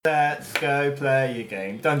go play your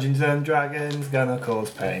game. Dungeons and Dragons gonna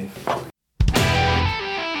cause pain.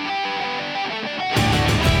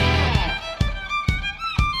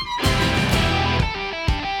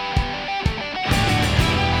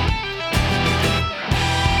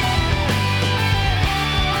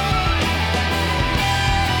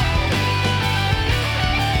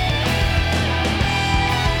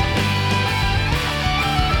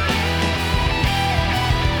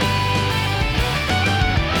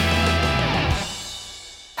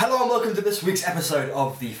 This week's episode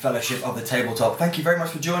of the Fellowship of the Tabletop. Thank you very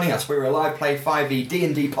much for joining us. We're a live play 5e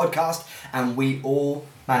D&D podcast, and we all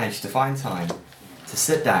managed to find time to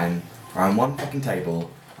sit down around one fucking table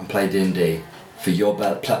and play D&D for your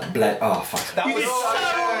oh fuck. That was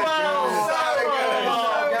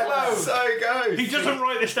so good. He doesn't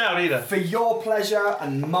write this down either. For your pleasure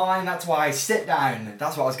and mine, that's why I sit down.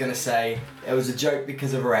 That's what I was going to say. It was a joke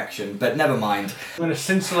because of erection, but never mind. I'm going to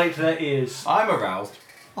scintillate their ears. I'm aroused.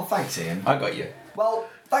 Oh, thanks, Ian. I got you. Well,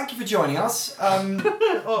 thank you for joining us.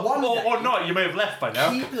 or not, you may have left by now.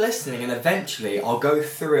 Keep listening, and eventually I'll go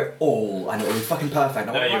through it all, and it'll be fucking perfect.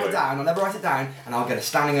 I'll write it down. I'll never write it down, and I'll get a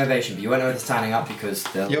standing ovation. But you won't know it's standing up because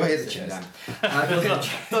you'll hear the chairs.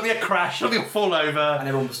 There'll be a crash. There'll be a fall over, and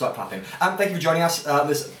everyone will start clapping. Thank you for joining us.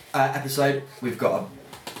 This episode, we've got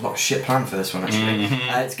a lot of shit planned for this one. Actually,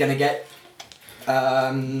 it's gonna get.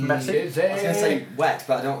 Messy. I was going to say wet,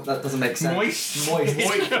 but that doesn't make sense. Moist.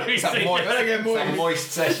 It's a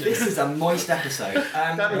moist session. This is a moist episode. We've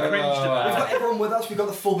cringed about. got everyone with us. We've got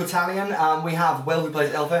the full battalion. We have Will, who plays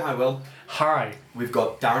Elfo. Hi, Will. Hi. We've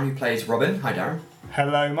got Darren, who plays Robin. Hi, Darren.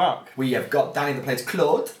 Hello, Mark. We have got Danny, that plays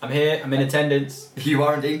Claude. I'm here. I'm in attendance. You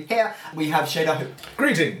are indeed here. We have Shada,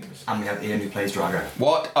 Greetings. and we have Ian, who plays Drago.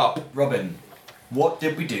 What up? Robin, what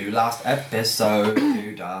did we do last episode?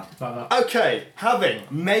 Okay, having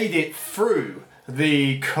made it through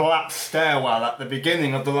the collapsed stairwell at the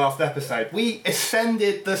beginning of the last episode, we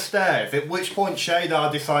ascended the stairs, at which point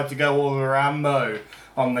Shadar decided to go all Rambo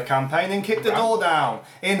on the campaign and kick the door down.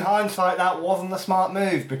 In hindsight, that wasn't a smart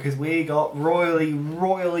move because we got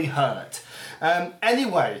royally hurt.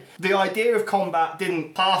 Anyway, the idea of combat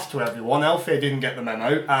didn't pass to everyone. Elfir didn't get the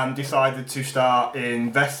memo and decided to start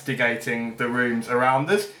investigating the rooms around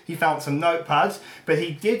us. He found some notepads, but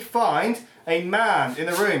he did find a man in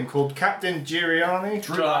a room called Captain Giriani.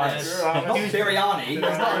 Not Biryani.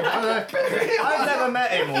 I've never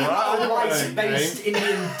met him, alright? A rice-based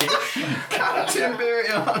Indian dish. Captain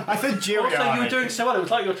Biryani. I said Giriani. Also, you were doing so well. It was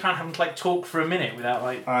like you were trying to have him talk for a minute without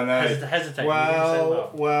I know. hesitating.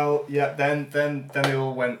 Yeah. Then it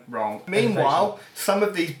all went wrong. Meanwhile, some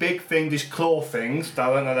of these big fiendish claw things, that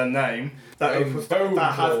I don't know their name, that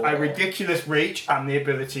has a ridiculous reach and the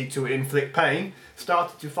ability to inflict pain,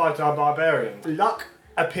 started to fight our barbarian. Luck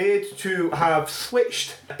appeared to have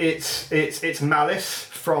switched its malice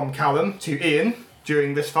from Callum to Ian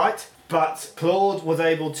during this fight, but Claude was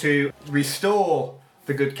able to restore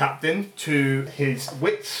the good captain to his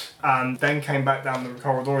wits and then came back down the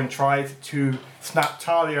corridor and tried to snap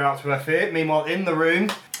Talia out to her fear. Meanwhile, in the room,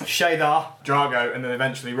 Shadar, Drago, and then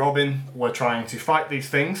eventually Robin were trying to fight these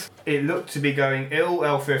things. It looked to be going ill.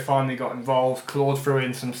 Elfir finally got involved. Claude threw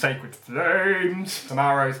in some sacred flames. Some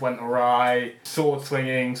arrows went awry. Sword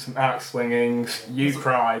swinging, some axe swingings. You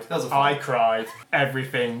cried. I cried.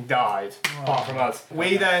 Everything died. Apart from us.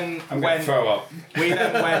 We then went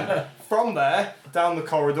from there down the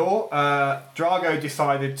corridor. Drago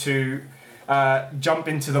decided to jump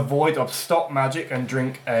into the void of stop magic and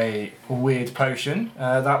drink a weird potion.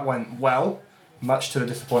 That went well, much to the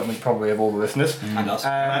disappointment probably of all the listeners. And us.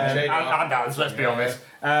 And us, let's be honest.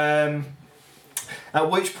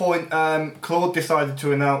 At which point Claude decided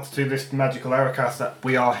to announce to this magical Ericast that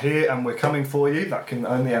we are here and we're coming for you. That can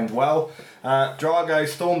only end well. Drago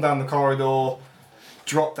stormed down the corridor,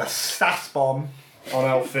 dropped a sass bomb on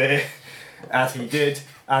Elfir, as he did,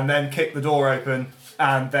 and then kicked the door open.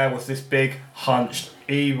 And there was this big, hunched,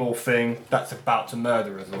 evil thing that's about to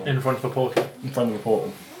murder us all. In front of a portal. In front of a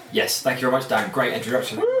portal. Yes, thank you very much, Dan. Great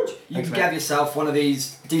introduction. You can give yourself one of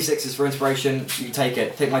these D6s for inspiration. You can take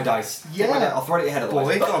it. Take my dice. Yeah. I'll throw it at your head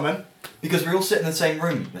otherwise. Boy, come on. Because we all sit in the same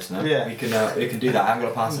room, listener. Yeah. We can do that. I'm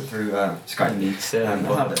going to pass it through Skype. I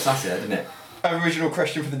had a bit sassy there, didn't it? Original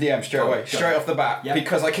question for the DM straight away, straight off the bat. Yep.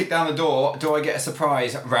 Because I kicked down the door, do I get a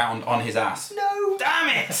surprise round on his ass? No! Damn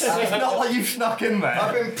it! It's not like you've snuck in there.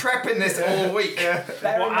 I've been prepping this all week.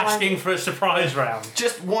 What, asking for a surprise round?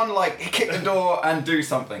 Just one, kick the door and do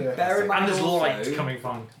something. Yeah. Bear in mind And there's also, light coming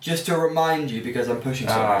from. just to remind you, because I'm pushing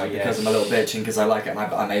so hard, because I'm a little bitch and because I like it and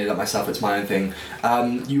I made it up myself, it's my own thing.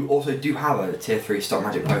 You also do have a tier 3 stock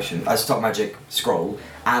magic potion, a stock magic scroll,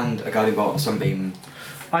 and a guiding bolt, sunbeam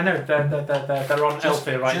I know, they're on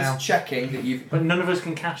Elfir right now. Just checking that you've... But none of us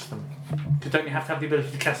can cast them. Don't you have to have the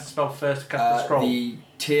ability to cast the spell first to cast the scroll? The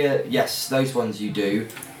tier... Yes, those ones you do.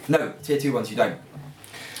 No, tier 2 ones you don't.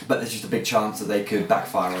 But there's just a big chance that they could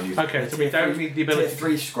backfire on you. Okay, so we don't need the ability. Tier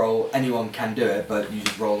 3 scroll, anyone can do it, but you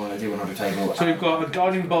just roll on a D100 table. So we've got a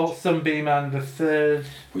Guiding Bolt, Sunbeam, and the third...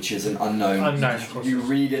 Which is an unknown. You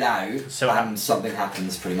read it out, and something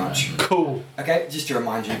happens, pretty much. Cool. Okay, just to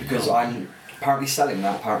remind you, because I'm apparently selling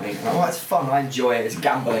that, apparently. Oh, it's fun, I enjoy it, it's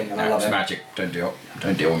gambling, and I love It's it. magic, don't deal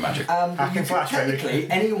with magic. Technically,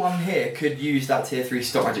 anyone here could use that tier 3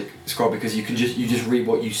 stock magic scroll because you just read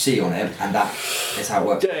what you see on it, and that is how it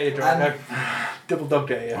works. Dare you, Drago. Double dog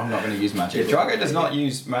dare you. I'm not going to use magic. Drago does not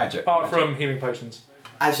use magic. Apart from healing potions.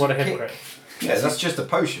 What a hypocrite. Yeah, that's just a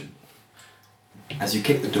potion. As you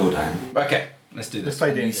kick the door down, Okay, let's do this.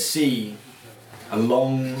 you see a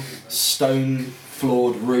long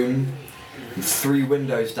stone-floored room with 3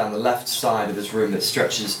 windows down the left side of this room that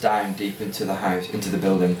stretches down deep into the house, into the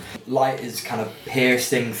building. Light is kind of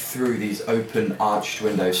piercing through these open arched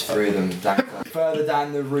windows, 3 of them down. Further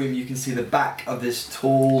down the room you can see the back of this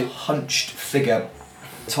tall, hunched figure.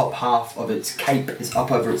 Top half of its cape is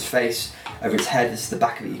up over its face. Over its head is the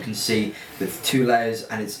back of it you can see with 2 layers,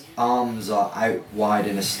 and its arms are out wide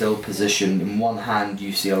in a still position. In one hand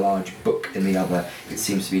you see a large book, in the other it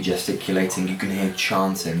seems to be gesticulating. You can hear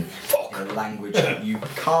chanting in a language that you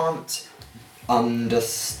can't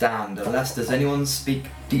understand unless does anyone speak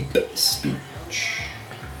deep speech?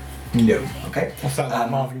 No. Okay. What's that like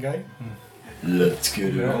Marvin Gaye? Let's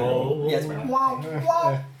get it on. Yes. Wow,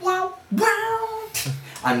 wow, wow, wow.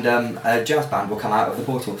 And a jazz band will come out of the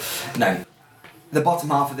portal. No. The bottom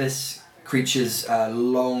half of this creature's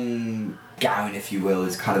long gown, if you will,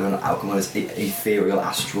 is kind of an almost ethereal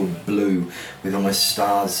astral blue with almost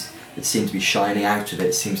stars that seem to be shining out of it.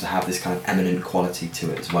 It seems to have this kind of eminent quality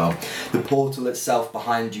to it as well. The portal itself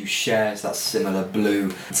behind you shares that similar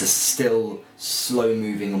blue. It's a still,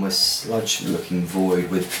 slow-moving, almost sludge-looking void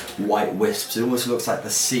with white wisps. It almost looks like the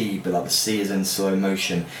sea, but like the sea is in slow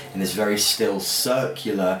motion in this very still,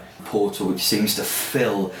 circular portal which seems to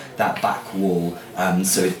fill that back wall.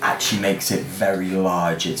 So it actually makes it very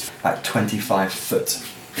large. It's about 25 foot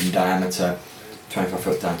in diameter, 25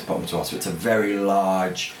 foot down to bottom to us. So it's a very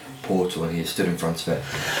large portal, and he stood in front of it.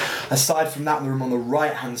 Aside from that, in the room on the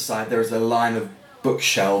right hand side there is a line of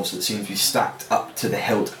bookshelves that seem to be stacked up to the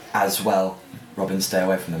hilt as well. Robin, stay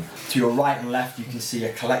away from them. To your right and left you can see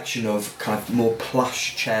a collection of kind of more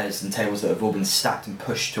plush chairs and tables that have all been stacked and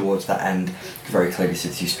pushed towards that end. Very clearly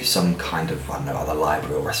this used to be some kind of, I don't know, either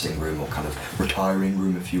library or resting room or kind of retiring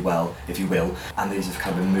room if you will, and these have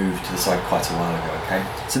kind of been moved to the side quite a while ago, okay?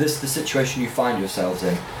 So this is the situation you find yourselves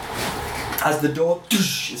in. As the door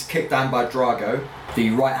is kicked down by Drago, the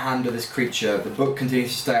right hand of this creature, the book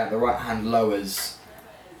continues to stay out, the right hand lowers,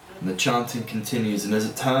 and the chanting continues, and as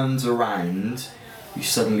it turns around, you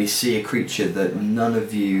suddenly see a creature that none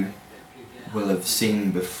of you will have seen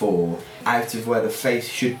before. Out of where the face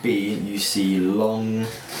should be, you see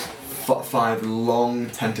 5 long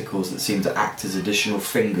tentacles that seem to act as additional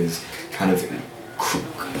fingers, kind of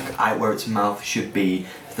out where its mouth should be.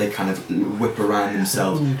 They kind of whip around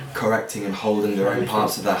themselves, correcting and holding their own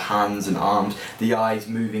parts of their hands and arms, the eyes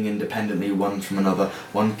moving independently one from another.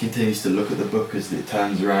 One continues to look at the book as it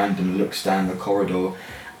turns around and looks down the corridor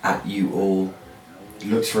at you all.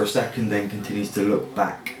 Looks for a second, then continues to look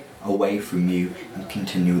back away from you and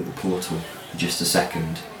continue at the portal for just a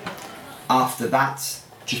second. After that,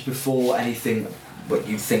 just before anything, what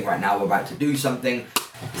you think right now we're about to do something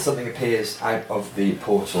appears out of the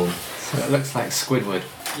portal. So it looks like Squidward.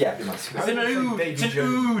 Yeah, pretty much. It's an ood! It's an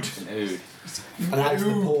ood! And out of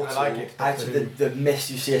the portal, I like it. out of the mist,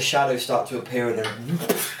 you see a shadow start to appear, and then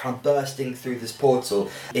kind of bursting through this portal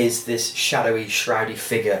is this shadowy, shroudy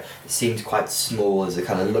figure. It seems quite small as it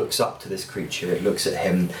kind of looks up to this creature. It looks at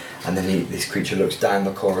him, and then this creature looks down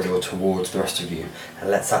the corridor towards the rest of you and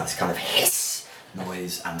lets out this kind of hiss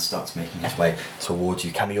noise and starts making its way towards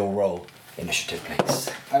you. Can we all roll initiative, please?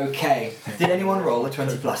 Okay. Did anyone roll a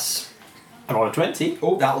 20 plus? I rolled a 20.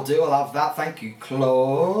 Oh, that'll do. I'll have that. Thank you,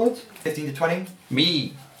 Claude. 15 to 20.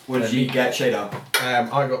 Me. What did you get, Shadar?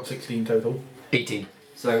 I got 16 total. 18.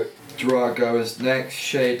 So Drago is next.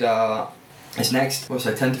 Shadar is next. What's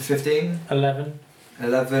that? 10 to 15. 11.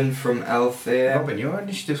 11 from Elfir. Robin, your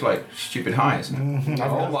initiative's like stupid high, isn't it?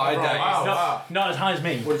 Oh my days. Not as high as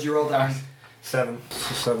me. What did you roll down? 7.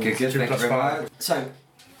 7. Good. Thank you very much. So,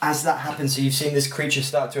 as that happens, so you've seen this creature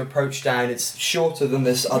start to approach down. It's shorter than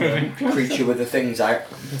this other creature with the things out.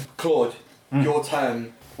 Claude, your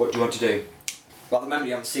turn. What do you want to do? Well, at the moment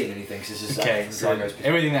you haven't seen anything, because this is Okay, so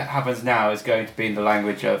everything that happens now is going to be in the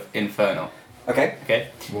language of infernal. Okay. Okay,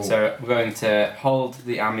 so we're going to hold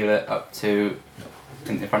the amulet up to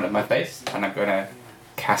in front of my face, and I'm going to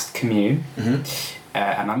cast commune, and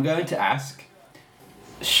I'm going to ask: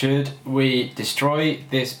 should we destroy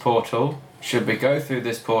this portal? Should we go through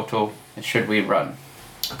this portal? And should we run?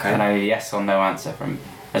 Okay. And a yes or no answer from,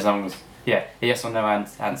 as long as a yes or no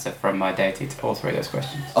answer from my deity to all three of those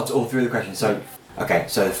questions. Oh, to all three of the questions. So, okay.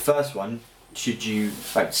 So the first one, should you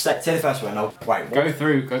say the first one? I'll wait.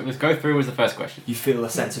 Let's go through was the first question. You feel a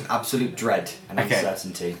sense of absolute dread and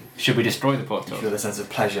uncertainty. Should we destroy the portal? You feel a sense of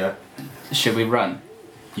pleasure. Should we run?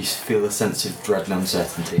 You feel a sense of dread and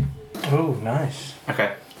uncertainty. Oh, nice.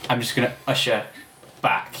 Okay. I'm just gonna usher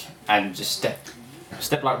back and just step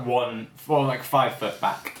like 5 foot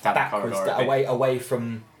back down Backwards, the corridor. away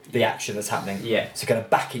from the action that's happening. Yeah. So kind of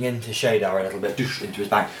backing into Shadar a little bit, into his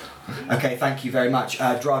back. Okay, thank you very much.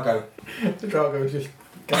 Drago. Drago's just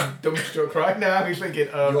going dumbstruck right now. He's thinking,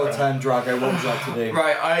 Your turn, Drago. What would you like to do?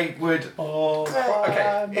 Right, I would.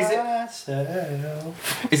 Okay,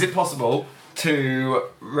 is it possible to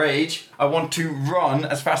rage? I want to run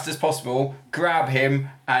as fast as possible, grab him,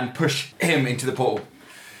 and push him into the portal.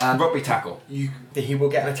 Rugby tackle. He will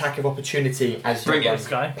get an attack of opportunity as you Bring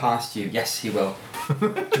run it. past you. Yes, he will.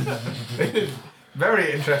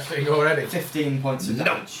 very interesting already. 15 points of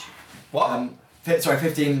damage. What?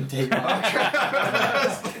 15 to hit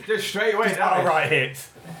you. Just straight away down. Alright hit.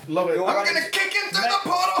 Love it. You're I'm running- gonna kick him through the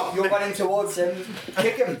portal! You're running towards him.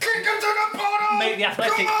 Kick him. Kick him through the portal! Make the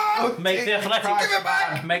athletic. Come on! Make the athletic. Give it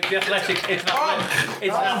back! Make the athletic. It's an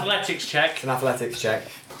athletics check. It's an athletics check.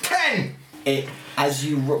 10!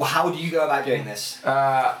 How do you go about doing this?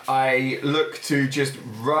 I look to just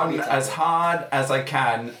run as hard as I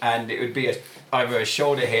can, and it would be either a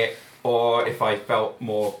shoulder hit, or if I felt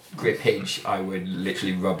more grippage, I would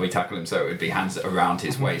literally rugby tackle him, so it would be hands around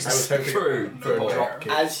his waist through the portal.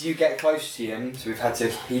 As you get close to him, so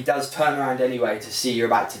he does turn around anyway to see you're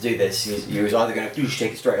about to do this. He was either going to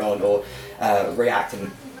take it straight on or react, and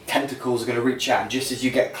tentacles are going to reach out, and just as you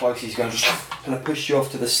get close, he's going to kind of push you off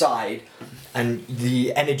to the side, and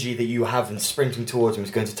the energy that you have in sprinting towards him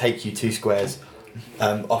is going to take you 2 squares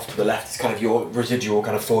off to the left. It's kind of your residual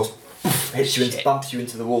kind of force hits you into, bumps you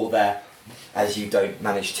into the wall there, as you don't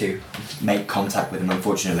manage to make contact with him,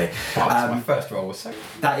 unfortunately. My first roll was so.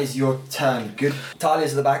 That is your turn. Good.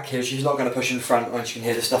 Talia's at the back here. She's not going to push in front when she can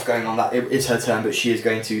hear the stuff going on. That it's her turn, but she is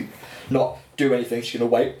going to not do anything. She's going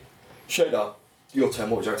to wait. Shadar, your turn.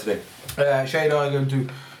 What would you like to do? Shadar is going to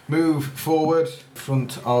move forward,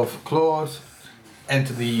 front of Claude,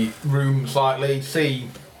 enter the room slightly, see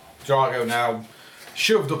Drago now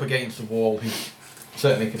shoved up against the wall. He's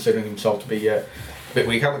certainly considering himself to be a bit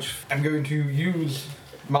weak. I'm going to use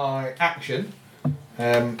my action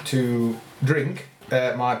to drink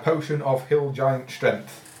my potion of Hill Giant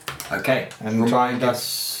Strength. Okay. And remind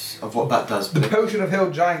us of what that does. The potion of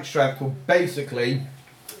Hill Giant Strength will basically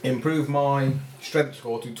improve my strength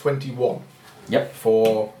score to 21. Yep.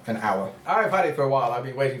 For an hour. I've had it for a while. I've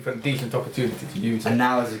been waiting for a decent opportunity to use it. And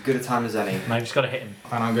now is as good a time as any. No, you just got to hit him.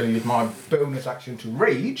 And I'm going to use my bonus action to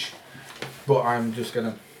rage, but I'm just going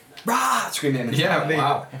to... Rah! Scream at him. Yeah,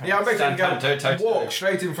 wow. Yeah, I'm basically Stand going toe to walk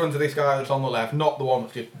straight in front of this guy that's on the left, not the one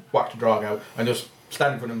that's just whacked Drago, and just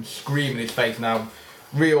stand in front of him, scream in his face now.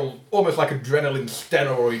 Real, almost like adrenaline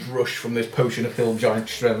steroid rush from this potion of Hill Giant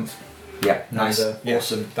Strength. Yeah, nice. And,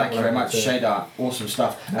 awesome. Thank you very much, Shadar. Awesome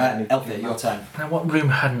stuff. Elthir, your turn. Now, what room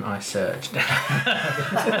hadn't I searched?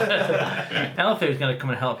 Elthir is going to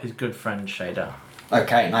come and help his good friend Shadar.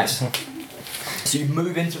 Okay, nice. So you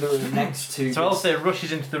move into the room next to... So Elthir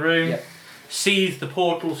rushes into the room, sees the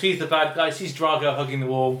portal, sees the bad guy, sees Drago hugging the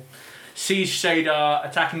wall, sees Shadar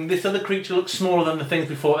attacking. This other creature looks smaller than the things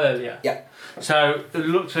we fought earlier. Yeah. So it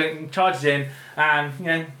looks at it, charges in, and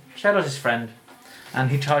Shadar's his friend. And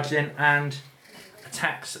he charges in and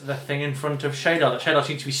attacks the thing in front of Shadar. That Shadar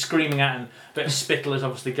seems to be screaming at, and a bit of spittle is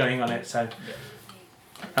obviously going on it, so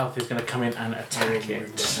Elthir's going to come in and attack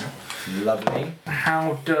it. Lovely.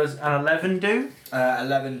 How does an 11 do?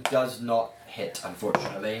 11 does not hit,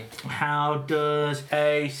 unfortunately. How does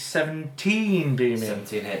a 17 do me?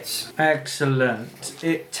 17 hits. Excellent.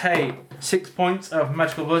 It takes 6 points of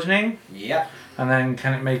magical bludgeoning. Yep. And then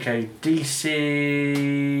can it make a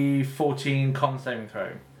DC 14 con saving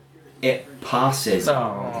throw? It passes.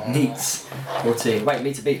 Oh. Neat. 14. Wait,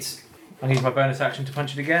 meter beats. I'll use my bonus action to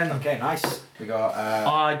punch it again. Okay, nice. We got...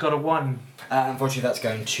 I got a 1. unfortunately, that's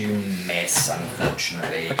going to miss,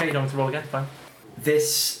 unfortunately. Okay, you don't want to roll again, fine.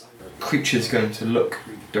 This creature's going to look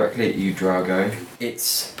directly at you, Drago.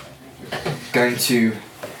 It's going to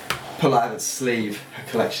pull out of its sleeve a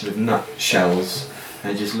collection of nut shells,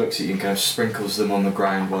 and it just looks at you and kind of sprinkles them on the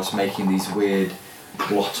ground whilst making these weird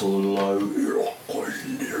glottal low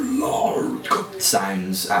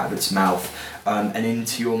sounds out of its mouth. And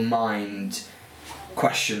into your mind,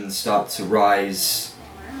 questions start to rise,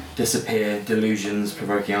 disappear, delusions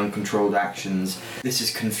provoking uncontrolled actions. This is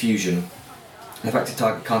confusion. An affected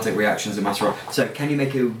target can't take reactions no matter what. So can you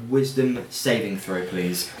make a wisdom saving throw,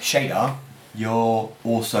 please? Shadar, you're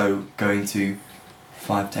also going to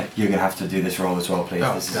you're going to have to do this roll as well, please.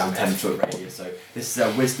 Oh, this is a 10-foot radius, so this is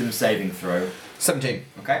a wisdom saving throw. 17.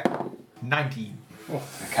 Okay. 19.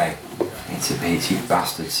 Okay. It's a beat, you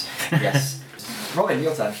bastards. Yes. Robin,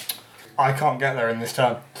 your turn. I can't get there in this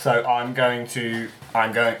turn, so I'm going.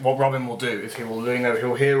 What Robin will do is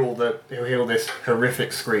he'll hear this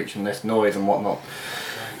horrific screech and this noise and whatnot,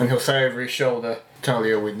 and he'll say over his shoulder,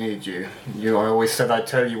 "Talia, we need you. I always said I'd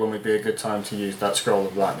tell you when would be a good time to use that scroll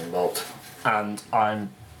of lightning bolt." And I'm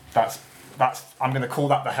going to call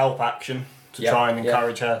that the help action to try and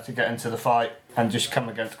encourage her to get into the fight and just come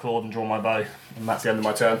against Claude and draw my bow, and that's the end of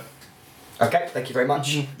my turn. Okay, thank you very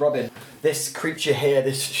much. Robin, this creature here,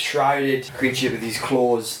 this shrouded creature with these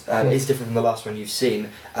claws, is different from the last one you've seen.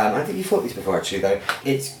 I don't think you've fought these before actually though.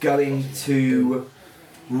 It's going to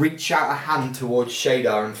reach out a hand towards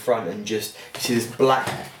Shadar in front and just see this black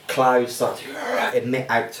cloud start to emit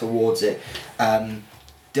out towards it.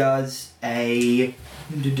 Does a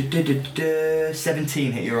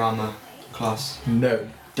 17 hit your armour class? No.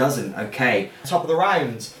 Doesn't, okay. Top of the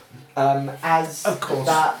round. As of course.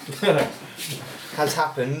 That has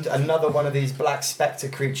happened, another one of these black spectre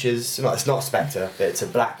creatures, no, it's not a spectre, but it's a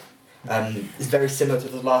black, it's very similar to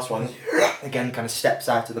the last one, again kind of steps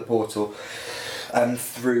out of the portal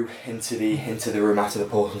through into the room out of the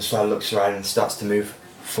portal, and so looks around and starts to move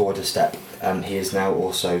forward a step. He is now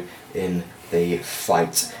also in the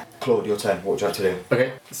fight. Claude, your turn, what would you like to do?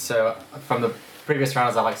 Okay, so from the previous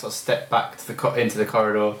rounds I sort of stepped back to into the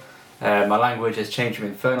corridor. My language has changed from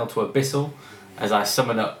infernal to abyssal as I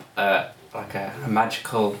summon up a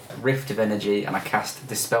magical rift of energy, and I cast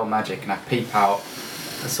Dispel Magic, and I peep out,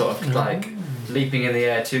 sort of leaping in the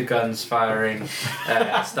air, 2 guns firing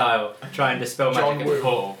style, try and dispel magic at the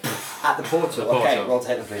portal. At the portal, okay, roll to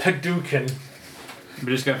hit them please. Hadouken. We're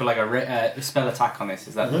just going for a spell attack on this,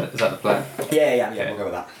 is that the plan? Yeah, we'll go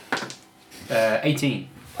with that. 18.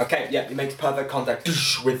 Okay, yeah, it makes perfect contact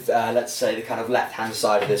with, let's say, the kind of left-hand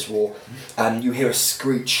side of this wall. You hear a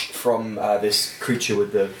screech from this creature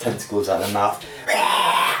with the tentacles out of the mouth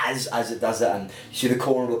as it does it, and you see the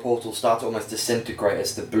corner of the portal start to almost disintegrate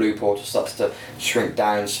as the blue portal starts to shrink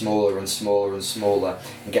down smaller and smaller and smaller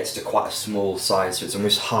and gets to quite a small size, so it's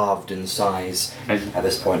almost halved in size at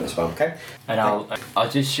this point as well, okay? And I'll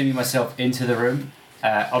just shimmy myself into the room.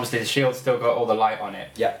 Obviously the shield's still got all the light on it.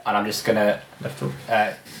 Yeah. And I'm just gonna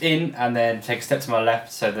in and then take a step to my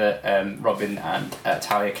left so that Robin and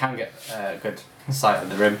Talia can get a good sight of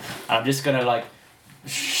the room. And I'm just gonna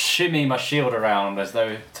shimmy my shield around as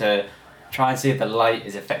though to try and see if the light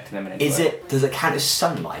is affecting them in any way. Does it count as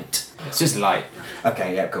sunlight? It's just light.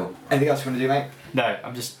 Okay, yeah, cool. Anything else you want to do, mate? No,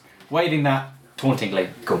 I'm just waving that tauntingly.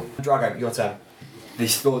 Cool. Drago, your turn.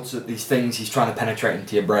 These thoughts, these things, he's trying to penetrate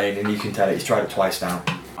into your brain, and you can tell he's tried it twice now.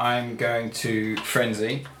 I'm going to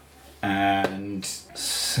frenzy and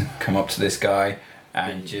come up to this guy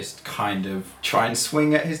and just kind of try and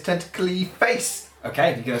swing at his tentacly face.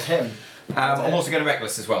 Okay, you're going to hit him. I'm also going to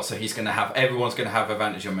reckless as well, so everyone's going to have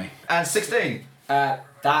advantage on me. And 16.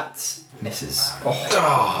 That misses.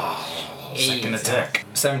 Second attack.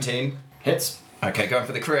 17. Hits. Okay, going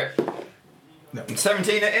for the crit. No.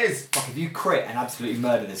 17 it is! Fuck, if you crit and absolutely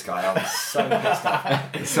murder this guy, I'll be so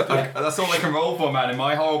pissed off. That's all I can roll for, man, in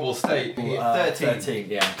my horrible state. 13,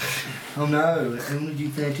 yeah. Oh no, I only do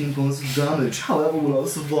 13 points of damage. However will I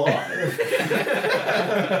survive?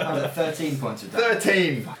 I was at 13 points of damage.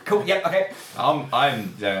 13! Cool, yeah, okay.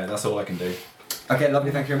 That's all I can do. Okay,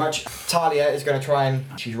 lovely, thank you very much. Talia is going to try and...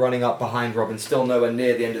 She's running up behind Robin, still nowhere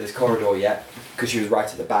near the end of this corridor yet, because she was right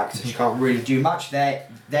at the back, so she can't really do much. There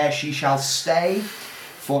she shall stay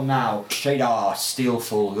for now. Shadar,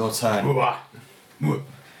 Steelful, your turn.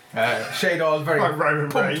 Shadar's very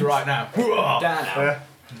pumped right now.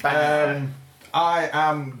 I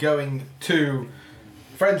am going to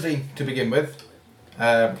frenzy to begin with,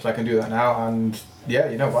 so I can do that now. And yeah,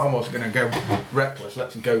 you know what? I'm also going to go reckless.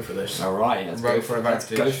 Let's go for this. All right, let's go for it.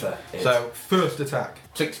 So first attack,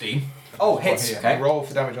 16. Oh, hits. Okay. Roll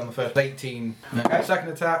for damage on the first. 18. Okay. Second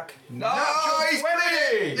attack. No, he's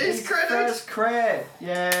critted! He's critted! First crit.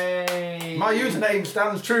 Yay! My username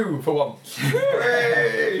stands true for once.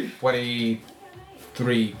 23.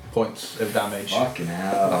 3 points of damage. Fucking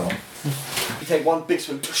hell. You take one big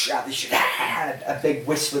swing, push out this shit, a big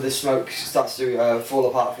wisp of the smoke starts to fall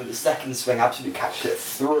apart. For the second swing, absolutely catches it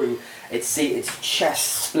through. Its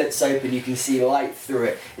chest splits open, you can see light through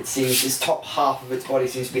it. It seems its top half of its body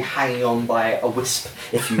seems to be hanging on by a wisp,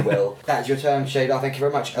 if you will. That's your turn, Shadar. Thank you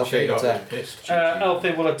very much. Elfie, your turn.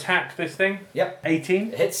 Elfie will attack this thing. Yep.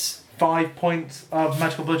 18. It hits. 5 points of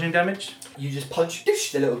magical bludgeoning damage. You just punch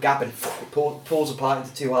the little gap and pulls apart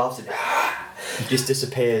into two halves and just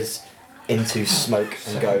disappears into smoke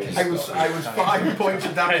and goes. I was 5 points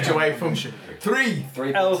of damage away from 3.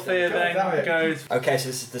 Elfir then goes. Okay, so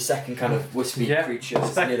this is the second kind of wispy creature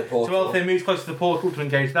that's near the portal. So Elfir moves close to the portal to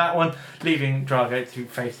engage that one, leaving Drago to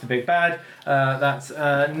face the big bad. That's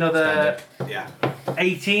another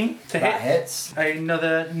 18 to hit. That hits.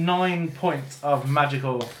 Another 9 points of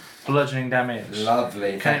magical bludgeoning damage.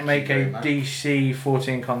 Lovely. Can it make a DC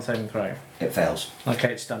 14 con saving throw? It fails.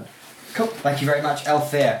 Okay, it's stunned. Cool. Thank you very much,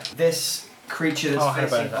 Elfir. This creature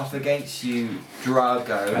that's facing off against you,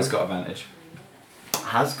 Drago, Has got advantage.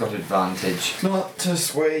 has got advantage. Not to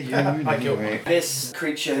sway you. This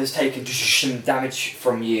creature has taken some damage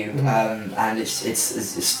from you, and it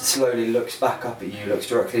slowly looks back up at you, looks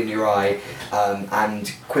directly in your eye,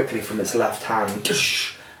 and quickly from its left hand,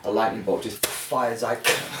 a lightning bolt just fires out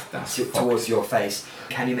towards your face.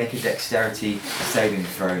 Can you make a dexterity saving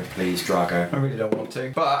throw, please, Drago? I really don't want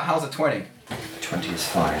to. But how's a 20? 20 is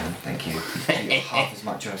fine, thank you. You're half as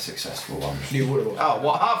much of a successful one. Oh,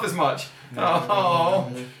 what? Half as much?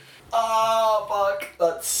 Oh. Oh, fuck.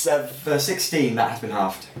 That's for 16, that has been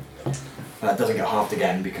halved. And that doesn't get halved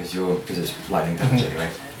again because it's lightning damage anyway.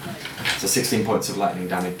 So 16 points of lightning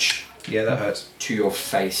damage. Yeah, that hurts. To your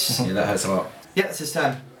face. Yeah, that hurts a lot. Yeah, that's his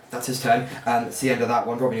turn. That's his turn. It's the end of that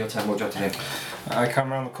one. Robin, your turn. What do you have to do? I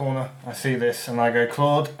come around the corner, I see this, and I go,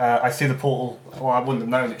 Claude, I see the portal. Well, I wouldn't have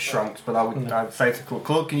known it shrunk, but I would say to Claude,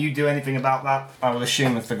 Claude, can you do anything about that? I will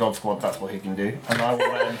assume it's the God Squad, that's what he can do. And I will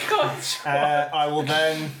then... I will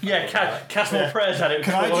then... Yeah, cast more prayers at it.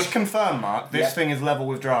 Can I just confirm, Mark, this thing is level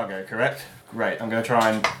with Drago, correct? Great, I'm going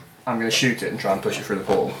to shoot it and try and push it through the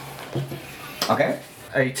portal. Okay.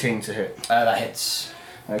 18 to hit. That hits.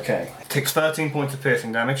 Okay. Takes 13 points of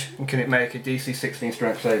piercing damage, and can it make a DC 16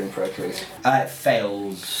 strength saving throw, please? It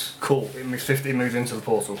fails. Cool. It moves 50, it moves into the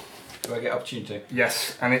portal. Do I get opportunity?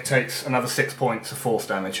 Yes, and it takes another 6 points of force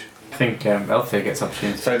damage. I think Elfir gets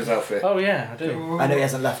opportunity. So does Elfir. Oh yeah, I do. I know he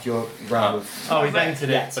hasn't left your round. Oh, he's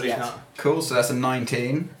entered it, but he's not. Cool, so that's a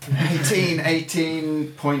 19.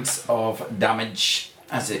 18 points of damage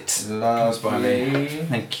as it comes by me.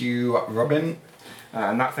 Thank you, Robin.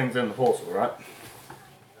 And that thing's in the portal, right?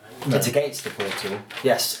 No. It's against the portal.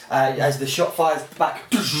 Yes. As the shot fires back,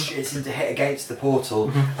 it's into hit against the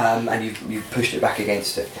portal, and you've pushed it back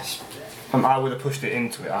against it. Yes. I would have pushed it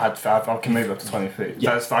into it. I can move up to 20 feet.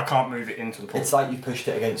 Yeah. I can't move it into the portal. It's like you pushed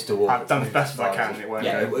it against the wall. I've done as best as I can. And it won't.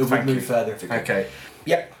 Yeah, it would move further if it could. Okay.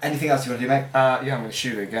 Yep. Anything else you want to do, mate? Yeah, I'm going to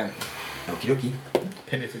shoot it again. Okie dokie.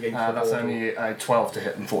 Pin it against the That's portal. only a 12 to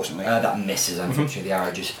hit, unfortunately. That misses, unfortunately. The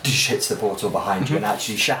arrow just hits the portal behind you and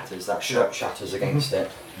actually shatters. That shot shatters against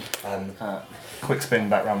it. Quick spin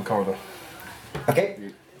back round the corridor.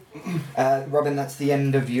 Okay. Robin, that's the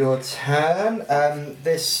end of your turn.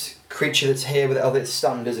 This creature that's here with it, it's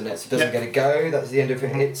stunned, isn't it? So it doesn't get a go. That's the end of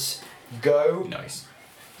its go. Nice.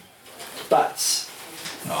 But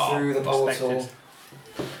through the portal,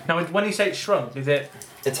 Now, when you say it's shrunk, is it?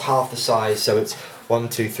 it's half the size, so it's 1,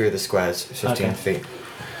 2 through the squares, 15 feet.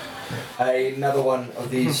 Another one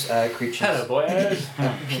of these creatures Hello, boys.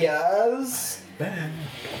 appears.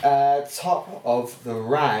 Top of the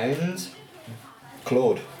round,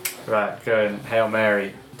 Claude. Right, going Hail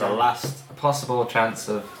Mary. The last possible chance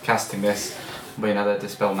of casting this will be another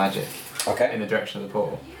Dispel Magic Okay. in the direction of the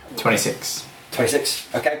portal. 26. 26.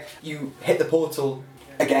 Okay. You hit the portal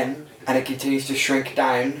again, and it continues to shrink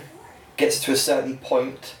down, gets to a certain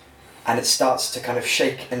point, and it starts to kind of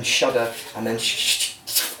shake and shudder, and then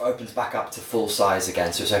opens back up to full size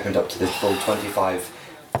again. So it's opened up to the full 25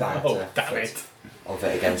 diameter of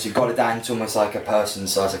it again. So you've got it down to almost like a person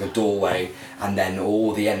size, like a doorway, and then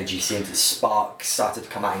all the energy seemed to spark, started to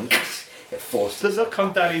come out, and it forced. The look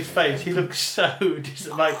on Danny's face, he looks so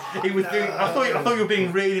like he was doing. I thought you were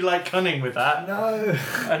being really like cunning with that. No.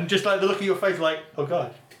 And just like the look of your face, like, oh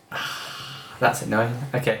god. That's annoying.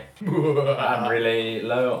 Okay. I'm really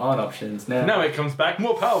low on options now. Now it comes back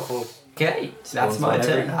more powerful. Okay, so that's my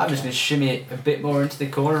turn. I'm just going to shimmy it a bit more into the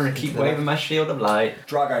corner and keep waving my shield of light.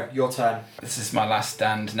 Drago, your turn. This is my last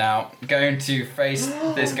stand now. Going to face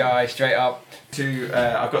this guy straight up.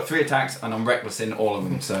 I've got 3 attacks and I'm reckless in all of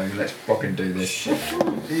them, so let's fucking do this.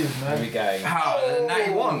 Here we go. Wow,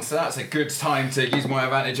 91, so that's a good time to use my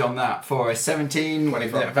advantage on that. For a 17,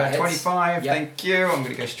 25. 25, Yep. thank you. I'm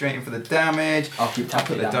going to go straight in for the damage. I'll keep I'll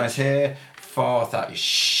tapping put the dice here. 4, that is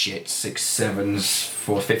shit. 6 7s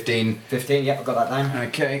for 15. 15, yep, I've got that down.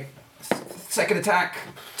 Okay. Second attack.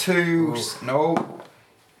 2. No.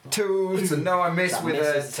 2. So no, I miss That with misses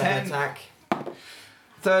a the second 10. attack.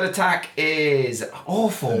 Third attack is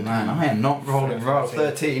awful, man. I am not rolling well.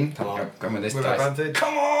 13. Come on. Come with this With dice. advantage.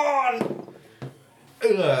 Come on!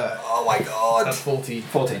 Oh my god! That's 14.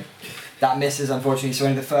 14. That misses, unfortunately, so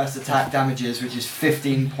only the first attack damages, which is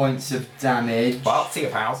 15 points of damage. Well, see you,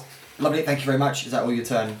 pals. Lovely, thank you very much. Is that all your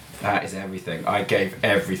turn? That is everything. I gave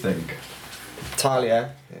everything.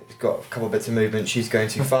 Talia has got a couple of bits of movement. She's going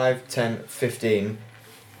to 5, 10, 15.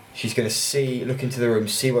 She's going to look into the room,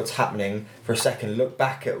 see what's happening for a second, look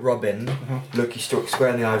back at Robin, look you square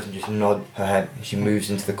in the eyes and just nod her head. And she moves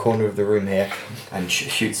into the corner of the room here and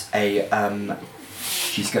shoots a...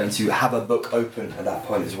 she's going to have a book open at that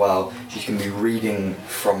point as well. She's going to be reading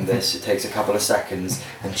from this. It takes a couple of seconds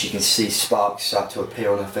and she can see sparks start to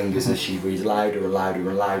appear on her fingers as she reads louder and louder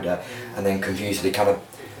and louder, and then confusedly kind of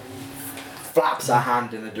flaps her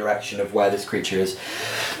hand in the direction of where this creature is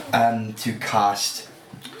to cast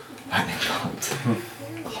lightning bolt. Oh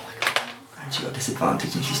my god. And she got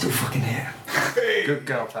disadvantage and she's still fucking here. Good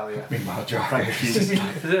girl, Talia. Meanwhile, Drago. Does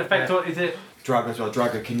it affect what is it? Drago as well.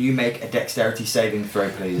 Drago, can you make a dexterity saving throw,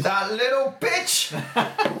 please? That little bitch!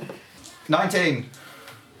 19.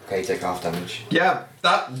 Okay, you take half damage. Yeah,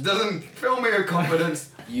 that doesn't fill me with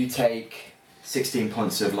confidence. You take 16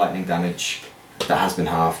 points of lightning damage. That has been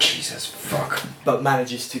halved. Jesus fuck. But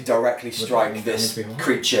manages to directly strike this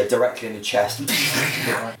creature directly in the chest.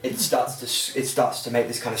 It starts to make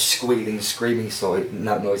this kind of squealing, screaming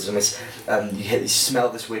noise. You smell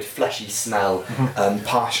this weird fleshy smell,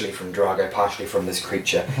 partially from Drago, partially from this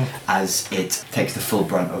creature, as it takes the full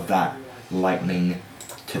brunt of that lightning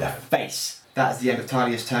to the face. That's the end of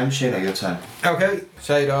Talia's turn. Shayla, your turn. Okay,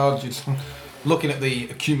 Shadar just looking at the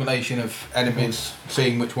accumulation of enemies,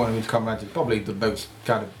 seeing which one of his comrades is probably the most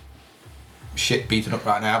kind of shit beaten up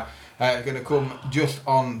right now. Going to come just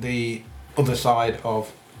on the other side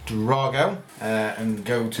of Drago and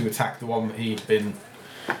go to attack the one that he'd been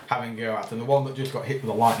having a go at, and the one that just got hit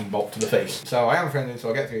with a lightning bolt to the face. So I am friendly,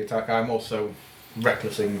 so I get to the attack. I'm also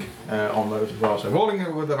recklessing on those as well. So rolling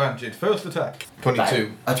it with advantage. First attack,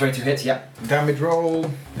 22. 22 hits, yep. Damage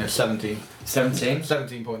roll, 17. 17.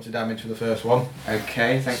 17 points of damage for the first one.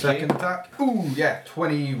 Okay, thank Second you. attack, ooh, yeah,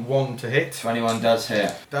 21 to hit. 21 does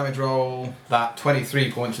hit. Damage roll, that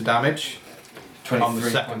 23 points of damage 23 on the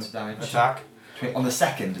second points of damage. attack. On the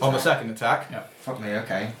second attack? On the second attack. Yep. Fuck me,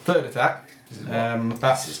 okay. Third attack,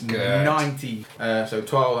 that's This is good. 90. So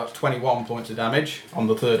 12, that's 21 points of damage on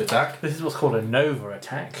the third attack. This is what's called a Nova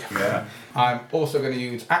attack. Yeah. I'm also going to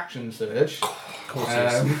use Action Surge. Of course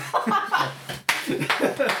it is.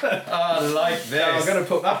 I like this. So I'm going to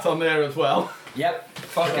put that on there as well. Yep.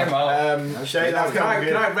 Fuck him up. Shay, that's can gonna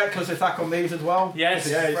be I reckless attack on these as well? Yes.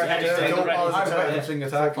 Yeah, Take the reckless I have attack. recklessing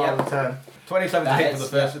attack. Part of the turn. 27 to That hit for hits,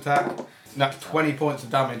 the first attack. That's 20 points of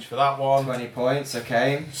damage for that one. 20 points,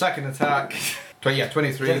 okay. Second attack, 23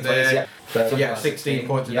 20, there. yeah. So yeah, 16 16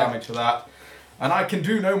 points of yeah. damage for that. And I can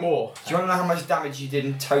do no more. Do you want to know how much damage you did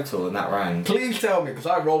in total in that round? Please tell me, because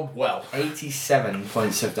I rolled well. 87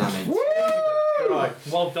 points of damage. Right.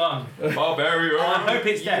 Well done. Barbarian. I hope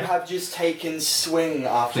it's You dead. have just taken swing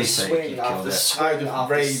after Please say swing you after killed it. swing I just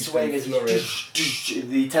after raged swing and as flourished.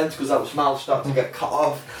 the tentacles that was mouth start to get cut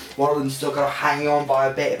off. One of them still kind of hanging on by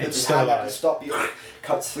a bit. It puts It's his still hand out to alive. stop you.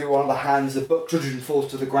 Cuts through one of the hands. The book falls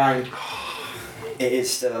to the ground. It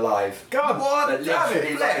is still alive. God, But damn literally,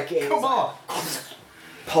 it, like, it come is on.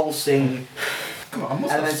 Pulsing, Come on, I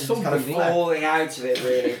must and then have just kind of something left. falling out of it.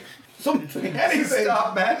 Really, Something, Anything.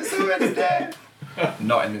 Stop, man. It's already dead.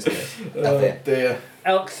 Not in this case. that's it. Dear.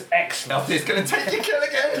 Elk's excellent. Elfie's gonna take your kill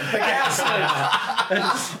again.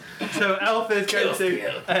 So Elf is going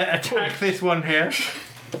to attack this one here.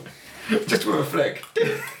 Just with a flick.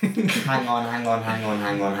 Hang on.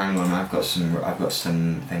 I've got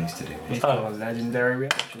some things to do. Oh, A legendary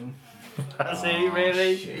reaction. that's it,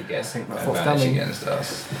 really? She gets fourth advantage damage. against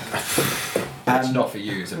us. It's not for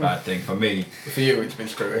you, it's a bad thing. For me, For you, it's been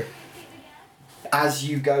screwy. As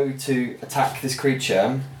you go to attack this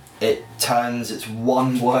creature, it turns its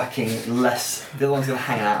one working less. The other one's going to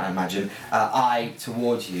hang out, I imagine. Eye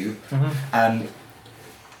towards you.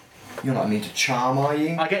 You're not immune to charm, are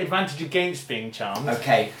you? I get advantage against being charmed.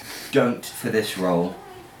 Okay, don't for this roll.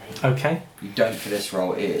 Okay. You don't for this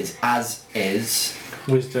roll. It is as is.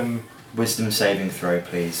 Wisdom. Wisdom saving throw,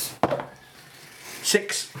 please.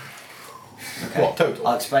 6. Okay. What, total?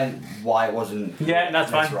 I'll explain why it wasn't. Yeah,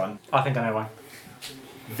 that's this fine. Run. I think I know why.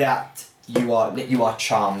 That you are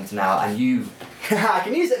charmed now, and you. I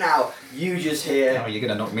can use it now. You just hear. Oh, you're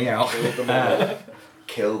gonna knock me out.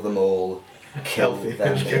 Kill them all. Kill them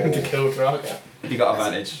Going to all. kill Drago. You got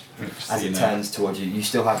advantage. As it turns towards you, you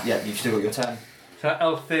still have. Yeah, you've still got your turn. So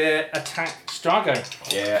Elthir attacks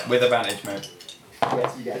Drago. Yeah, with advantage, mate.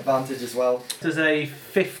 Yes, you get advantage as well. Does a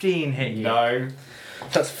 15 hit you? No.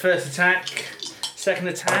 That's first attack. Second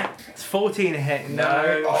attack. It's 14 hit. No.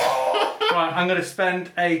 Right, I'm going to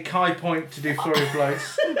spend a Kai point to do flurry of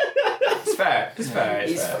blows. It's fair. It's fair.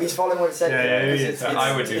 It's fair. He's following what it said. Yeah, there, yeah, because yeah.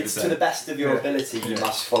 I would do it's the to same. the best of your ability. You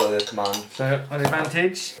must follow the command. So on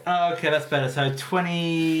advantage. Okay, that's better. So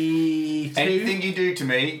 22. Anything you do to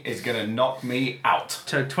me is gonna knock me out.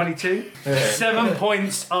 So 22. 7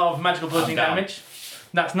 points of magical bludgeoning I'm down. damage.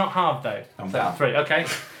 That's not halved though. I'm So down. 3. Okay.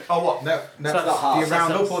 Oh, what? No, So that's that's half. Do you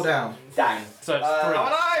round So up or down? Down. So it's Uh, 3. I'm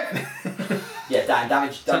alive! Yeah, down.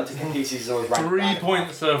 Damage done to pieces is always ranked 3 down.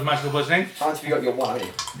 points of magical bludgeoning. How much have you got your one, haven't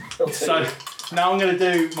you? So now I'm going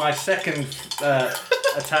to do my second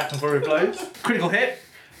attack and flurry of blows. Critical hit.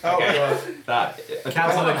 Oh, Okay. God. That.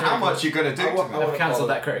 Cancel the How critical. much you gonna do to me? I've cancelled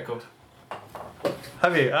that critical.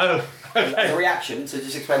 Have you? Oh. As a reaction, so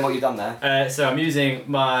just explain what you've done there. So I'm using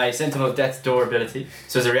my Sentinel of Death's Door ability.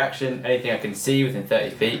 So as a reaction, anything I can see within 30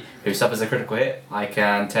 feet who suffers a critical hit, I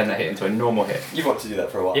can turn that hit into a normal hit. You've wanted to do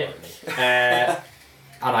that for a while. Yep.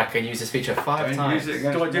 And I can use this feature 5 times.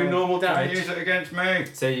 Do I do normal damage? Use it against me.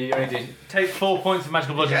 So you only do. Take 4 points of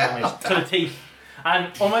magical bludgeoning damage to the teeth.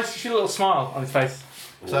 And almost you see a little smile on his face.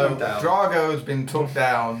 So, Drago's been took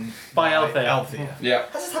down By Elthir. Elthir. Yeah.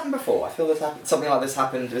 Has this happened before? I feel this something like this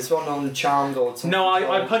happened. This one on Charmed or something? No,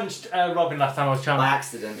 I punched Robin last time I was By charmed.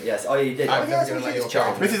 accident, yes. Oh, you did. I'm Oh, never yeah, gonna let he's you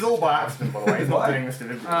Charmed. This is all by accident, by the way. He's not doing this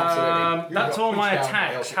deliberately. Absolutely. That's got all my punched down by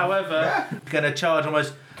attacks. Elthir. However, going to charge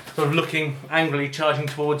almost sort of looking angrily, charging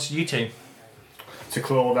towards you two. To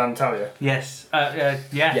Claude and Talia. Yes. Yeah.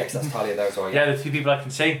 Yeah, because that's Talia there as well. Yeah, the 2 people I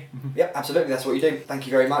can see. Yep, absolutely. That's what you do. Thank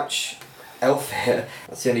you very much. Elthir,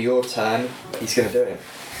 that's the end of your turn. He's going to do it.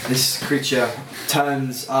 This creature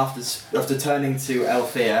turns after turning to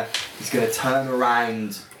Elthir. He's going to turn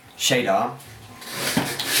around Shadar,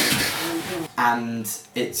 and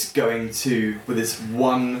it's going to, with its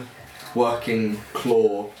one working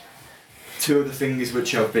claw, 2 of the fingers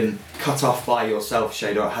which have been cut off by yourself,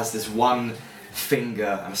 Shadar, it has this one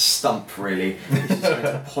finger and a stump really. It's going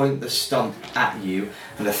to point the stump at you,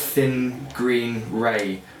 and a thin green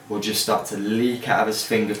ray will just start to leak out of his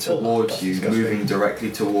finger towards you, moving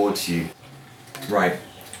directly towards you. Right.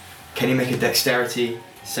 Can you make a dexterity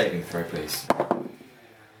saving throw, please?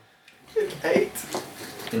 8.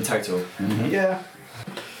 In total. Yeah.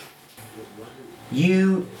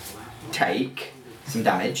 You take some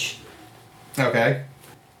damage. Okay.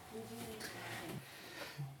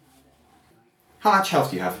 How much health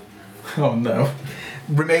do you have Oh, no.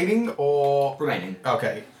 Remaining or... remaining?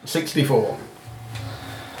 Okay. 64.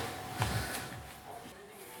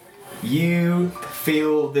 You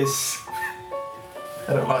feel this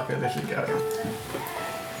I don't like where this is going.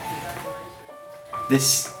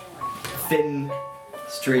 this thin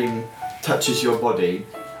stream touches your body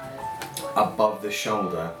above the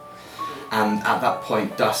shoulder, and at that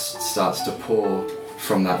point dust starts to pour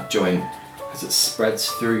from that joint. As it spreads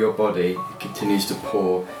through your body, it continues to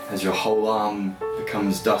pour as your whole arm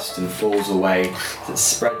becomes dust and falls away. As it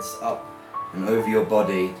spreads up and over your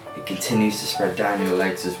body, it continues to spread down your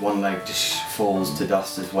legs as one leg just falls to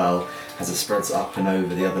dust as well. As it spreads up and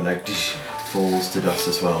over, the other leg just falls to dust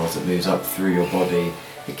as well. As it moves up through your body,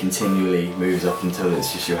 it continually moves up until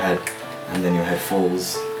it's just your head, and then your head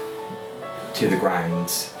falls to the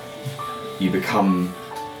ground. You become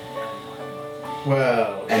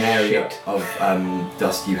Well, an area of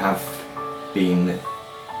dust. You have been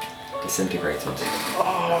disintegrated.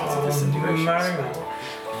 Oh, disintegration no.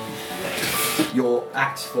 Your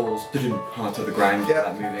axe falls hard to the ground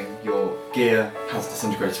without moving. Your gear has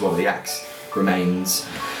disintegrated while the axe remains.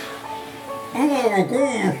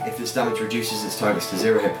 If this damage reduces its targets to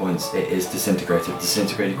 0 hit points, it is disintegrated.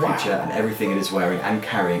 Disintegrated creature and everything it is wearing and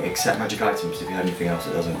carrying, except magic items. If you have anything else,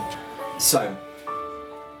 it doesn't. So,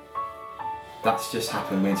 that's just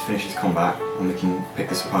happened. We need to finish this combat, and we can pick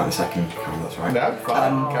this apart in a second. That's right. No,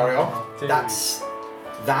 fine. Carry on. That's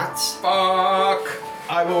that. Fuck!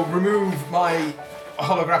 I will remove my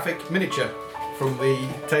holographic miniature from the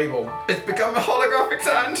table. It's become a holographic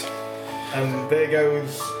sand! And there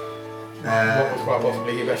goes what was quite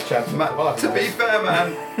possibly your best chance of surviving. To be fair,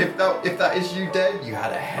 man, if that is you dead, you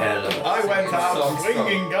had a hell of a I went out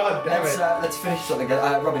swinging, god damn it. Let's finish something.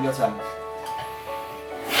 Robin, your turn.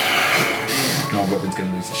 No, Robin's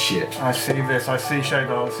gonna lose his shit. I see this, I see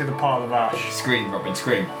Shadar, I see the pile of ash. Scream, Robin,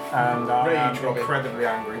 scream. And I am Rage, Robin. incredibly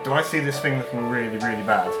angry. Do I see this thing looking really, really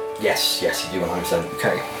bad? Yes, you do 100%.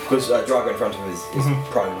 Okay. Because Drago in front of him is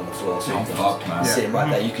prone on the floor, so you I'm can fucked, man. see him right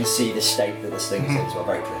there. You can see the state that this thing is in as well,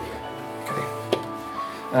 very clearly. Okay.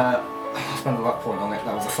 I spent a luck point on it,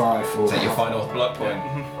 that was a 5. Is that your final blood point?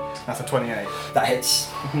 That's a 28. That hits.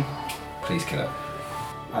 Please kill it.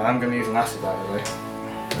 And I'm going to use an acid arrow.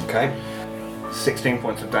 Okay. 16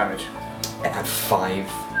 points of damage. It had 5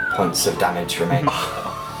 points of damage remaining.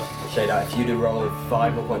 Shada, if you'd have rolled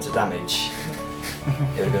 5 more points of damage,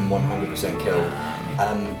 it would have been 100% killed.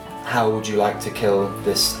 How would you like to kill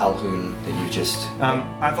this Alhoon that you just...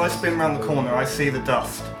 As I spin around the corner, I see the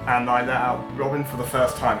dust, and I let out Robin for the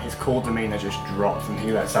first time. His core demeanour just drops, and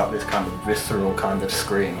he lets out this kind of visceral kind of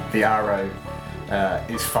scream. The arrow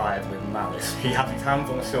is fired with malice. He has his hands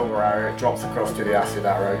on the silver arrow, it drops across to the acid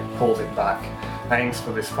arrow, pulls it back, aims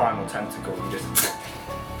for this final tentacle, and just...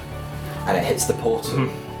 And it hits the portal.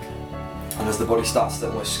 And as the body starts to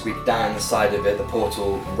almost squeak down the side of it, the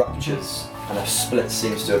portal ruptures and a split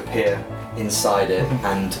seems to appear inside it,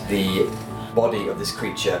 and the body of this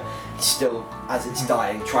creature still, as it's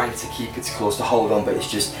dying, trying to keep its claws to hold on, but it's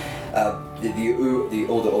just all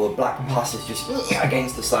the black pus is just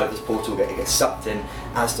against the side of this portal. It gets sucked in,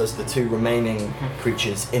 as does the 2 remaining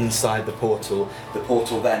creatures inside the portal. The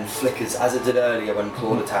portal then flickers, as it did earlier when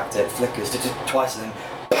Claude attacked it, flickers twice and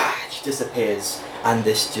then disappears, and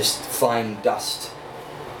this just fine dust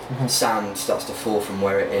sound starts to fall from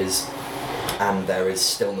where it is, and there is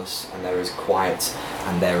stillness, and there is quiet,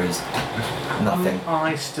 and there is nothing.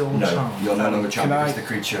 I still No, charmed. you're no longer charmed Can because the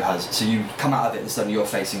creature has. So you come out of it, and suddenly you're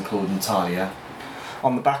facing Claude and Talia.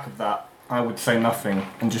 On the back of that, I would say nothing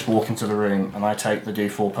and just walk into the room, and I take the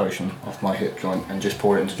D4 potion off my hip joint and just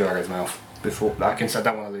pour it into Drago's mouth. Before I can say I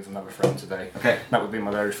don't want to lose another friend today. Okay. That would be my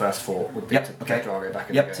very first thought. Would be to get Drago back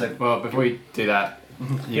in the game. So Well, before you do that,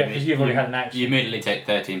 Yeah, because you've already had an action. you immediately take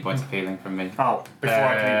 13 points of healing from me. Oh, before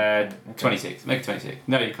I can. 26. Make it 26.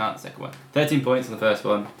 No, you can't. The second one. 13 points on the first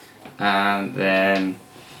one, and then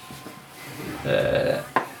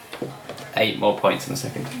 8 more points on the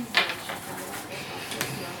second.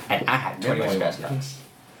 And I had 21 21 spells.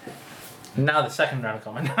 Now the second round of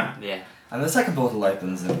comment. Yeah. and the second portal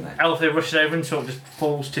opens, and Althea rushes over and sort of just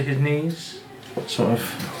falls to his knees. Sort of.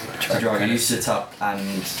 Drago, you sit up, and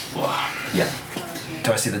yeah.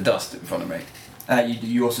 Do I see the dust in front of me?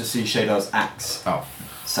 You also see Shadar's axe Oh,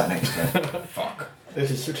 sat next to it. fuck.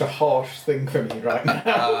 This is such a harsh thing for me right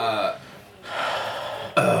now.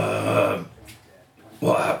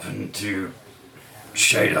 What happened to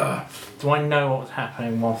Shada? Do I know what was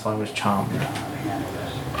happening whilst I was charmed?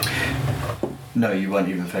 No, you weren't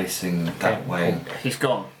even facing that way. He's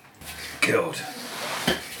gone. Killed.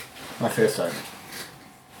 I fear so.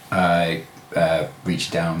 I reach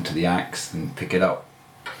down to the axe and pick it up.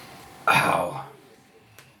 How?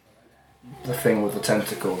 The thing with the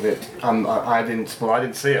tentacle. I didn't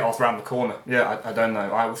see it. I was around the corner. Yeah, I don't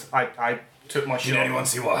know. I took my shot. Did anyone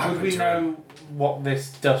see what happened Would we to know him? what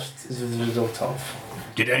this dust is as a result of?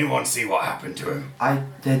 Did anyone see what happened to him? I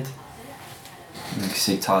did. You can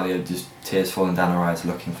see Talia, just tears falling down her eyes,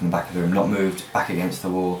 looking from the back of the room, not moved, back against the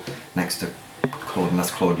wall, next to Claude, and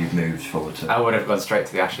that's Claude you've moved forward to. I would have gone straight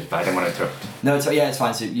to the ashes, but I didn't want to interrupt. No, it's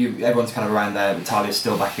fine. So everyone's kind of around there, but Talia's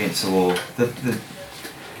still back against the wall.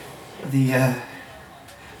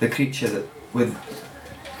 The creature that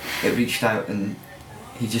it reached out and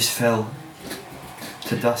he just fell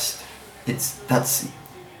to dust. That's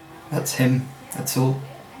him. That's all.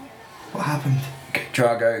 What happened?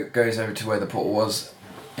 Drago goes over to where the portal was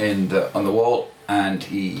on the wall, and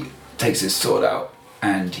he takes his sword out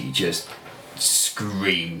and he just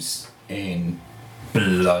screams in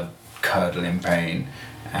blood-curdling pain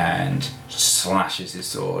and slashes his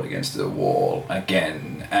sword against the wall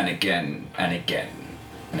again and again and again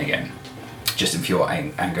and again, just in pure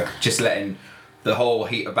anger, just letting the whole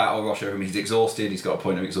heat of battle rush over him. He's exhausted. He's got a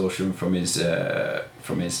point of exhaustion from his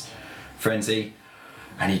frenzy,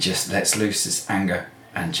 and he just lets loose his anger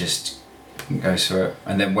and just goes for it.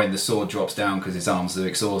 And then when the sword drops down because his arms are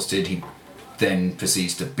exhausted, he then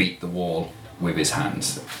proceeds to beat the wall with his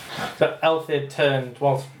hands. So Althea turns,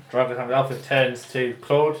 whilst Drago comes, Althea turns to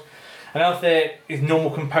Claude, and Althea, his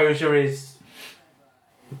normal composure is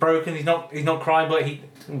broken. He's not crying, but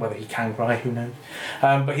whether he can cry, who knows.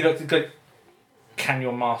 But he looks good. Can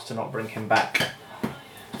your master not bring him back?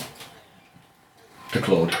 To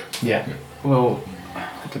Claude. Yeah. Well,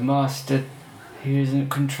 the master, he doesn't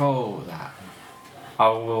control that. I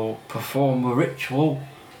will perform a ritual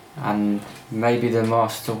and maybe the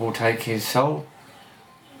master will take his soul.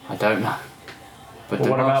 I don't know. But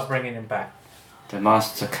Well, what about bringing him back? The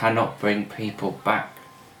master cannot bring people back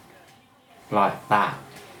like that.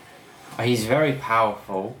 He's very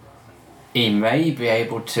powerful. He may be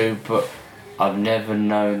able to, but I've never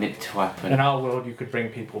known it to happen. In our world, you could bring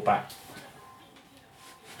people back.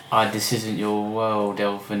 This isn't your world,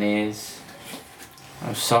 Elfineers.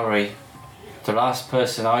 I'm sorry. The last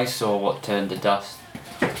person I saw what turned to dust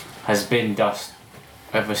has been dust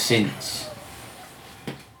ever since.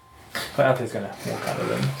 But Alfie's gonna walk out of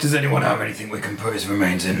them. Does anyone have anything we can put his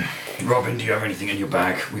remains in? Robin, do you have anything in your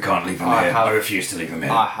bag? We can't leave him here. I refuse to leave him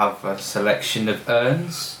here. I have a selection of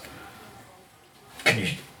urns. Can you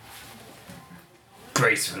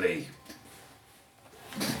gracefully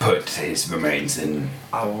put his remains in?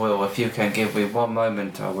 I will. If you can give me one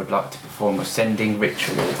moment, I would like to perform a sending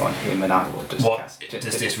ritual on him, and I will just What cast.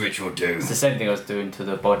 does this ritual do? It's the same thing I was doing to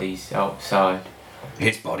the bodies outside.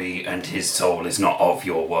 His body and his soul is not of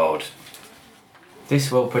your world.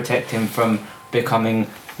 This will protect him from becoming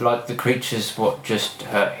like the creatures what just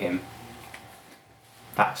hurt him.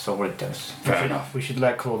 That's all it does. Fair enough. We should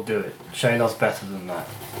let Claude do it. Shayla's better than that.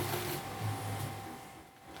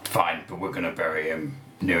 Fine, but we're gonna bury him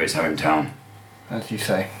near his hometown. As you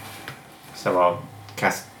say. So I'll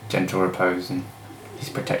cast Gentle Repose, and he's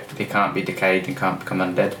protected. He can't be decayed and can't become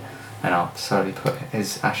undead. And I'll slowly put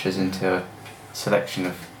his ashes into a selection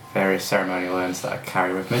of various ceremonial urns that I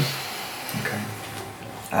carry with me. Okay.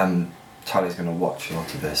 Charlie's going to watch a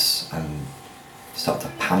lot of this and start to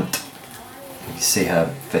pant. You can see her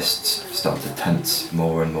fists start to tense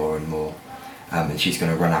more and more and more. And she's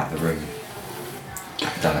going to run out of the room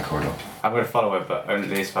down the corridor. I'm going to follow her, but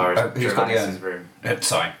only as far as who's got the Dramatis' urn? room.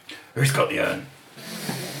 Sorry, who's got the urn?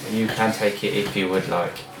 You can take it if you would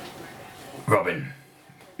like. Robin,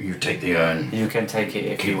 you take the urn. You can take it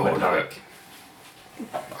if Keep you would hold of like.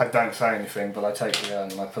 it. I don't say anything, but I take the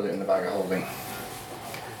urn and I put it in the bag of holding.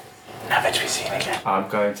 Never to be seen again. I'm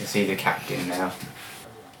going to see the captain now.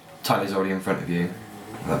 Tyler's already in front of you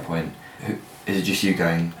at that point. Is it just you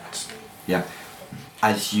going? Yeah.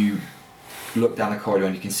 As you look down the corridor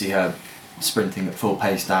and you can see her sprinting at full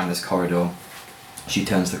pace down this corridor, she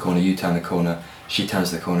turns the corner, you turn the corner, she turns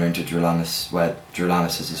the corner into Drulanis, where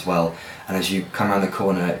Drulanis is as well. And as you come around the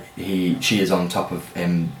corner, she is on top of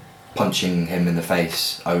him, punching him in the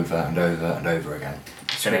face over and over and over again.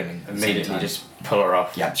 Screaming. Immediately just pull her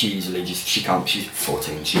off. Yeah, she easily she can't, she's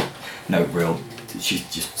 14, she's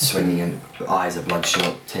just swinging and her eyes are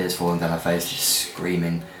bloodshot, tears falling down her face, just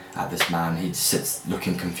screaming at this man. He sits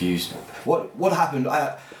looking confused. What happened?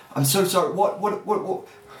 I'm so sorry, what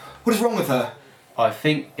is wrong with her? I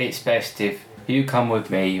think it's best if you come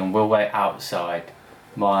with me and we'll wait outside.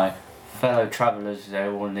 My fellow travellers, they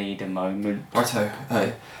will need a moment. Righto,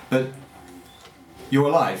 but you're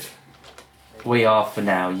alive? We are for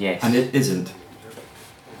now, yes. And it isn't?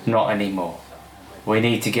 Not anymore. We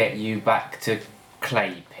need to get you back to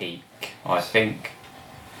Clay Peak, I think.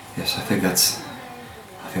 Yes, I think that's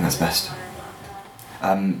best.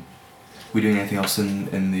 We doing anything else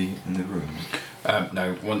in the room?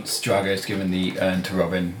 No, once Drago's given the urn to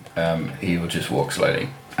Robin, he will just walk slowly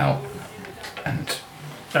out and...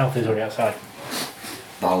 Alfie's already outside.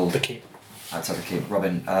 The keep. Outside the keep.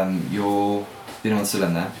 Robin, you're the only one still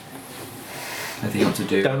in there. Anything you want to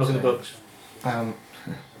do? Don't look at the books.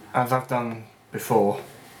 As I've done before,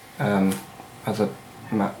 as a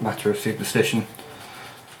matter of superstition,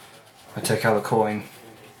 I take out a coin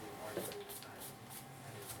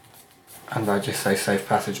and I just say safe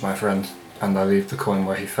passage, my friend, and I leave the coin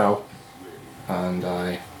where he fell and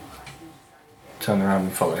I turn around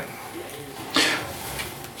and follow him.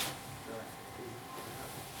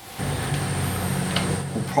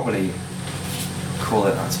 We'll probably call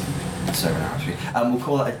it, that's over now actually. We'll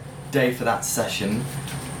call it a day for that session.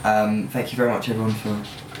 Thank you very much everyone for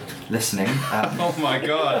listening. Oh my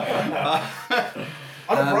god!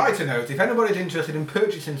 On a brighter note, if anybody's interested in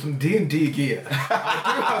purchasing some D&D gear, I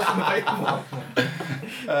do have some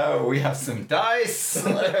available. We have some dice,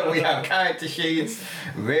 we have character sheets,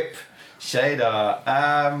 rip, shader.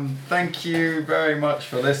 Thank you very much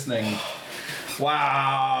for listening.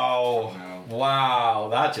 Wow,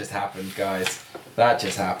 that just happened, guys. That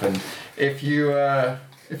just happened. If you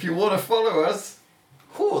want to follow us,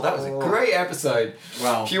 that was a great episode.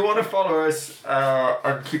 Wow. If you want to follow us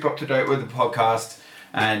and keep up to date with the podcast,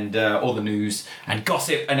 and all the news and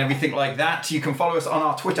gossip and everything like that. You can follow us on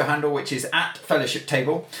our Twitter handle, which is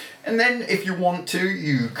 @FellowshipTable. And then if you want to,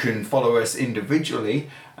 you can follow us individually.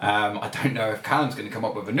 I don't know if Callum's going to come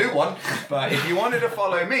up with a new one, but if you wanted to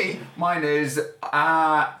follow me, mine is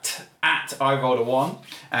at iRolled1.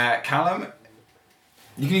 Callum,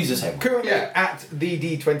 You can use the same one. Currently at the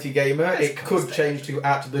D20 Gamer. It could change to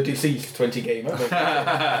at the deceased 20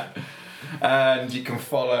 Gamer. and you can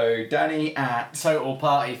follow Danny at Total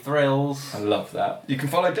Party Thrills. I love that. You can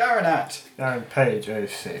follow Darren at Down page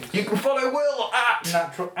 06. You can follow Will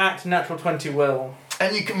at Natural 20 Will.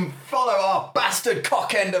 and you can follow our bastard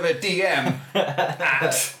cock end of a DM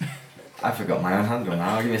at I forgot my own handle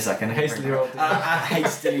now. Give me a second. Hastily rolled. At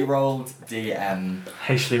hastily rolled DM.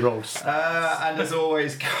 Hastily rolled. and as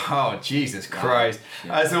always, oh Jesus Christ!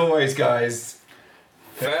 As always, guys,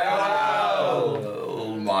 farewell.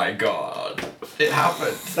 Oh my God, it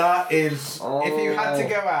happened. That is, if you had to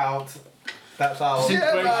go out, that's our...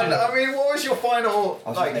 Yeah, man. I mean, what was your final I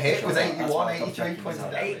was like making hit? sure Was that- 81, that's why I was 83 checking points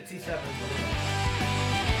of this out. damage? 87.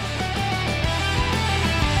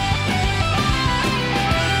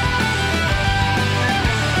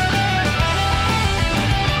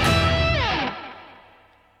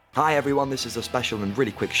 Hi everyone, this is a special and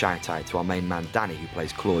really quick shout out to our main man Danny who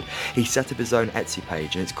plays Claude. He set up his own Etsy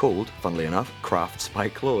page and it's called, funnily enough, Crafts by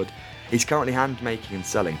Claude. He's currently hand making and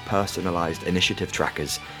selling personalised initiative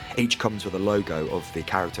trackers. Each comes with a logo of the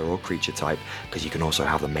character or creature type, because you can also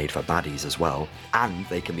have them made for baddies as well. And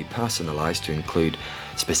they can be personalised to include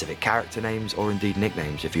specific character names or indeed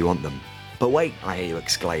nicknames if you want them. But wait, I hear you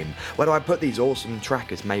exclaim, where do I put these awesome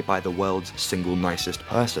trackers made by the world's single nicest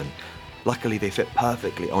person? Luckily they fit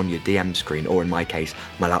perfectly on your DM screen, or in my case,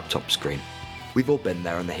 my laptop screen. We've all been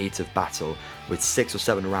there in the heat of battle, with 6 or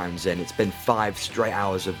 7 rounds in, it's been 5 straight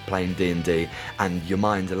hours of playing D&D, and your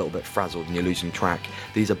mind's a little bit frazzled and you're losing track.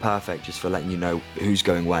 These are perfect just for letting you know who's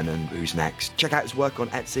going when and who's next. Check out his work on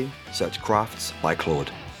Etsy, search Crafts by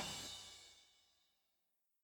Claude.